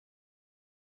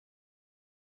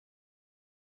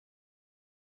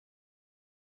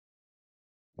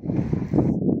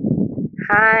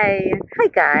Hi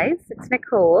guys, it's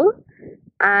Nicole.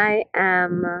 I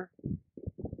am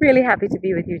really happy to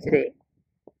be with you today.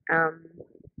 Um,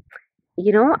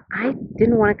 I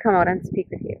didn't want to come out and speak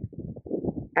with you.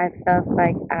 I felt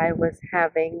like I was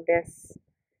having this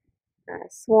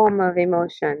swarm of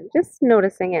emotion, just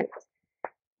noticing it.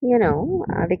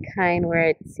 The kind where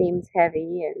it seems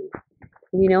heavy,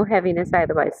 and heaviness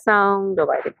either by sound or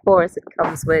by the force it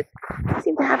comes with. I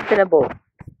seem to have a bit of both.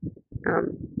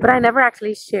 But I never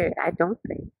actually shared, I don't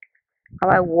think, how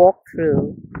I walk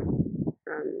through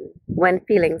when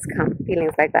feelings come,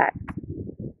 feelings like that.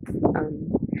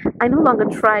 Um, I no longer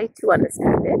try to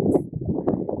understand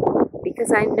it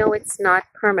because I know it's not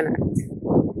permanent.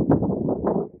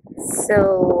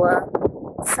 So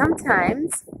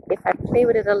sometimes, if I play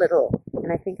with it a little,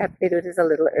 and I think I played with it a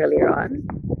little earlier on,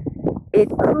 it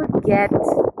could get,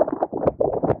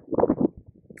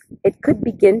 it could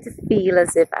begin to feel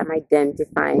as if I'm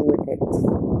identifying with it.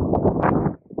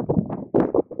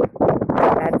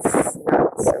 That's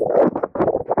not so good.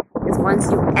 Because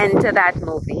once you enter that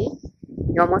movie,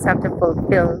 you almost have to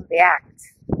fulfill the act.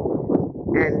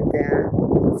 And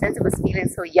since it was feeling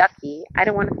so yucky, I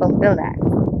don't want to fulfill that.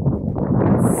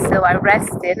 So I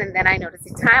rested, and then I noticed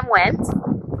the time went,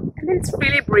 and then it's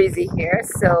really breezy here,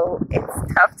 so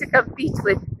it's tough to compete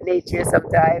with nature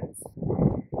sometimes.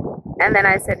 And then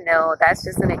I said, no, that's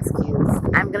just an excuse.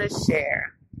 I'm going to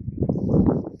share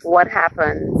what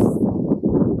happens,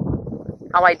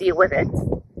 how I deal with it,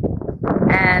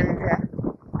 and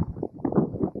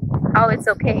how it's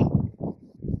okay.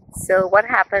 So what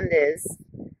happened is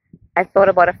I thought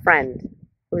about a friend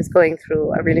who was going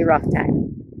through a really rough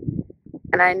time.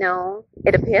 And I know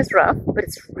it appears rough, but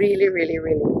it's really, really,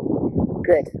 really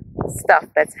good stuff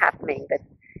that's happening, that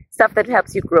stuff that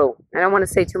helps you grow. I don't want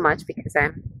to say too much because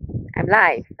I'm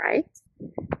live, right?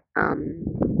 Um,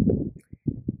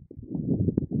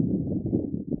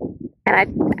 and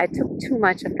I took too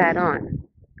much of that on.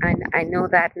 I know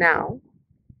that now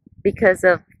because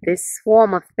of this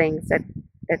swarm of things that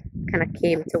kind of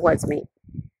came towards me.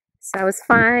 So I was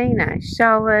fine. I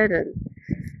showered and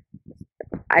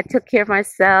I took care of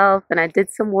myself and I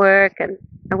did some work and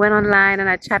I went online and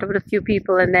I chatted with a few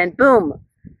people and then boom,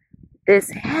 this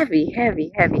heavy,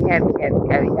 heavy, heavy, heavy, heavy,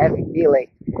 heavy, heavy feeling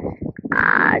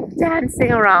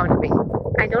dancing around me.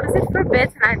 I noticed it for a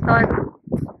bit and I thought,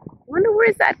 wonder where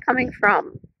is that coming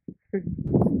from?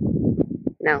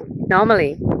 No,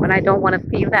 normally when I don't want to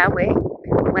feel that way,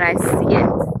 when I see it,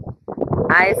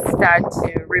 I start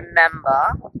to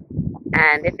remember,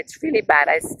 and if it's really bad,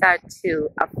 I start to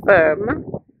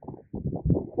affirm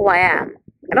who I am.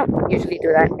 I don't usually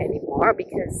do that anymore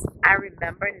because I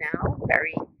remember now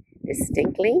very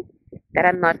distinctly that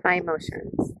I'm not my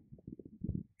emotions.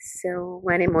 So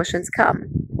when emotions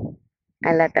come,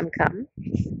 I let them come.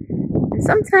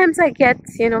 Sometimes I get,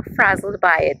 frazzled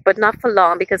by it, but not for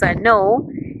long because I know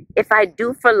if I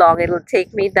do for long, it'll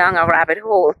take me down a rabbit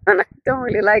hole. And I don't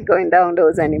really like going down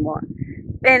those anymore.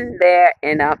 Been there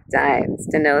enough times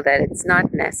to know that it's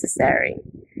not necessary.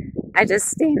 I just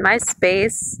stay in my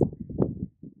space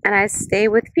and I stay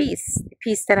with peace, the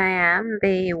peace that I am,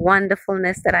 the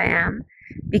wonderfulness that I am,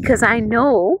 because I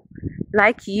know,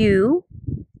 like you,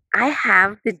 I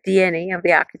have the DNA of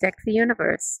the architect of the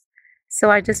universe.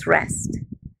 So I just rest.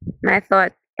 And I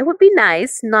thought it would be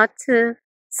nice not to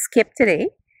skip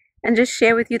today and just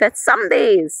share with you that some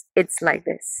days it's like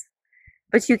this.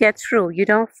 But you get through. You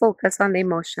don't focus on the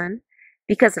emotion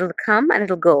because it'll come and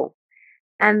it'll go.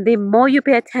 And the more you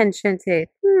pay attention to it,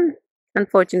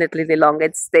 unfortunately, the longer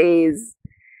it stays.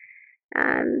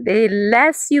 And the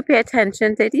less you pay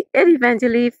attention to it, it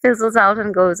eventually fizzles out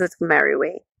and goes its merry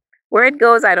way. Where it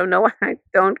goes, I don't know. I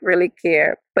don't really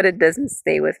care, but it doesn't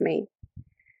stay with me.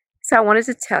 So I wanted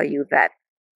to tell you that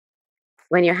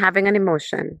when you're having an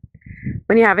emotion,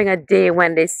 when you're having a day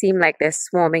when they seem like they're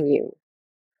swarming you,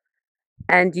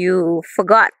 and you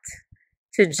forgot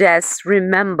to just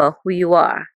remember who you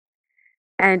are,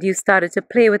 and you started to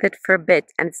play with it for a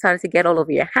bit, and it started to get all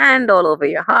over your hand, all over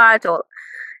your heart,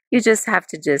 you just have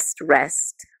to just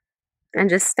rest and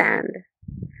just stand.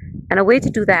 And a way to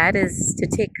do that is to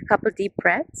take a couple deep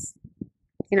breaths,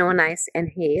 a nice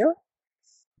inhale,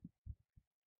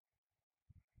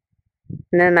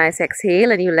 and then a nice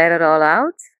exhale, and you let it all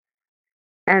out.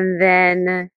 And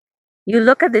then you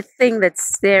look at the thing that's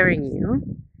staring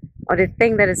you, or the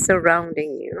thing that is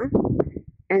surrounding you,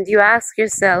 and you ask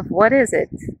yourself, what is it?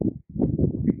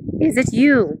 Is it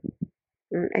you?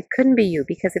 It couldn't be you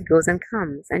because it goes and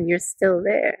comes, and you're still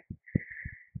there.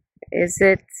 Is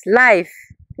it life?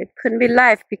 It couldn't be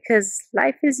life because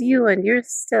life is you and you're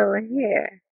still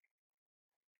here.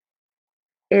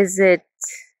 Is it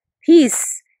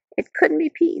peace? It couldn't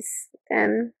be peace.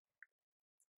 And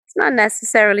it's not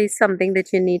necessarily something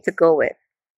that you need to go with.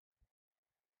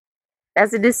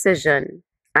 That's a decision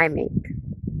I make.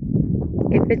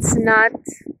 If it's not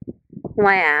who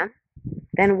I am,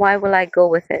 then why will I go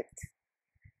with it?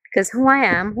 Because who I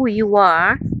am, who you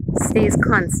are, stays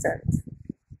constant.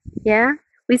 Yeah?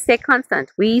 We stay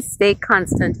constant. We stay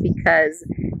constant because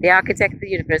the architect of the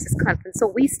universe is constant. So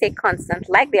we stay constant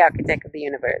like the architect of the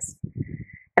universe.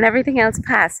 And everything else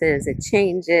passes. It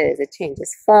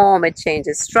changes form, it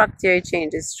changes structure, it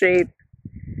changes shape.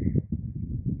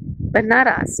 But not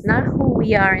us, not who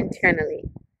we are internally.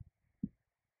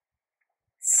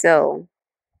 So,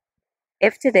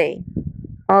 if today,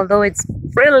 although it's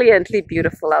brilliantly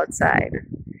beautiful outside,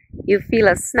 you feel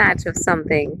a snatch of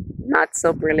something not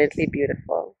so brilliantly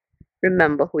beautiful,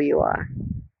 remember who you are.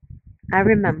 I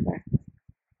remember.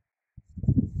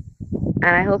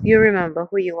 And I hope you remember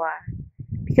who you are.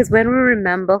 Because when we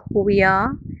remember who we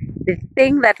are, the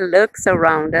thing that lurks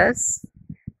around us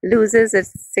loses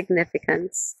its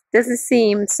significance. It doesn't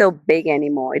seem so big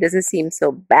anymore. It doesn't seem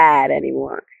so bad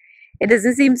anymore. It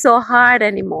doesn't seem so hard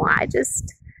anymore.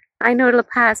 I know it'll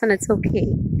pass and it's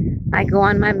okay. I go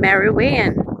on my merry way,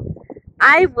 and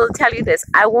I will tell you this,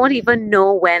 I won't even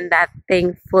know when that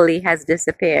thing fully has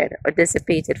disappeared or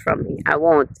dissipated from me. I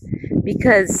won't,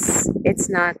 because it's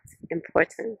not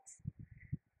important.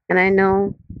 And I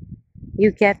know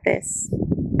you get this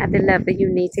at the level you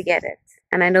need to get it.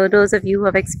 And I know those of you who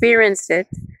have experienced it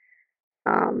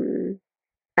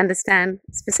understand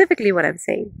specifically what I'm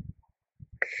saying.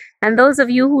 And those of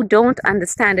you who don't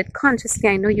understand it consciously,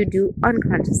 I know you do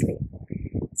unconsciously.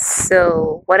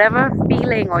 So whatever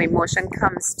feeling or emotion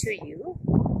comes to you,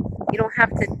 you don't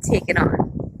have to take it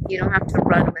on. You don't have to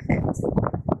run with it.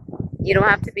 You don't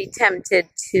have to be tempted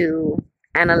to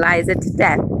analyze it to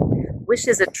death, which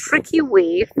is a tricky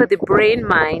way for the brain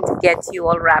mind to get you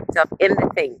all wrapped up in the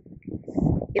thing.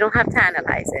 You don't have to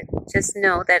analyze it. Just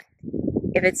know that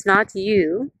if it's not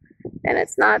you, then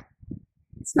it's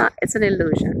an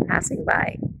illusion passing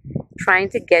by, trying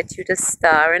to get you to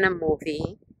star in a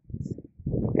movie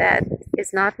that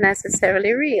is not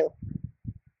necessarily real.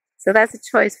 So that's a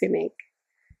choice we make.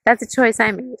 That's a choice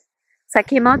I made. So I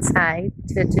came outside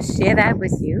to share that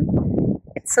with you.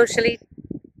 It's socially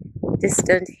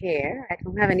distant here. I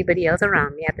don't have anybody else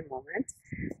around me at the moment.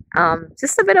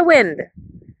 Just a bit of wind.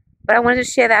 But I wanted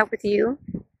to share that with you.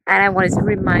 And I wanted to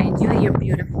remind you you're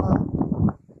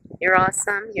beautiful. You're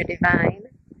awesome. You're divine.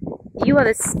 You are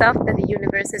the stuff that the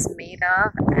universe is made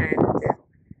of. And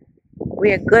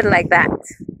we are good like that.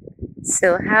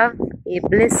 So have a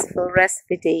blissful rest of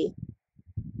the day.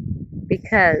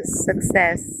 Because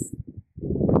success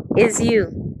is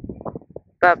you.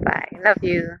 Bye-bye. Love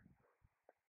you.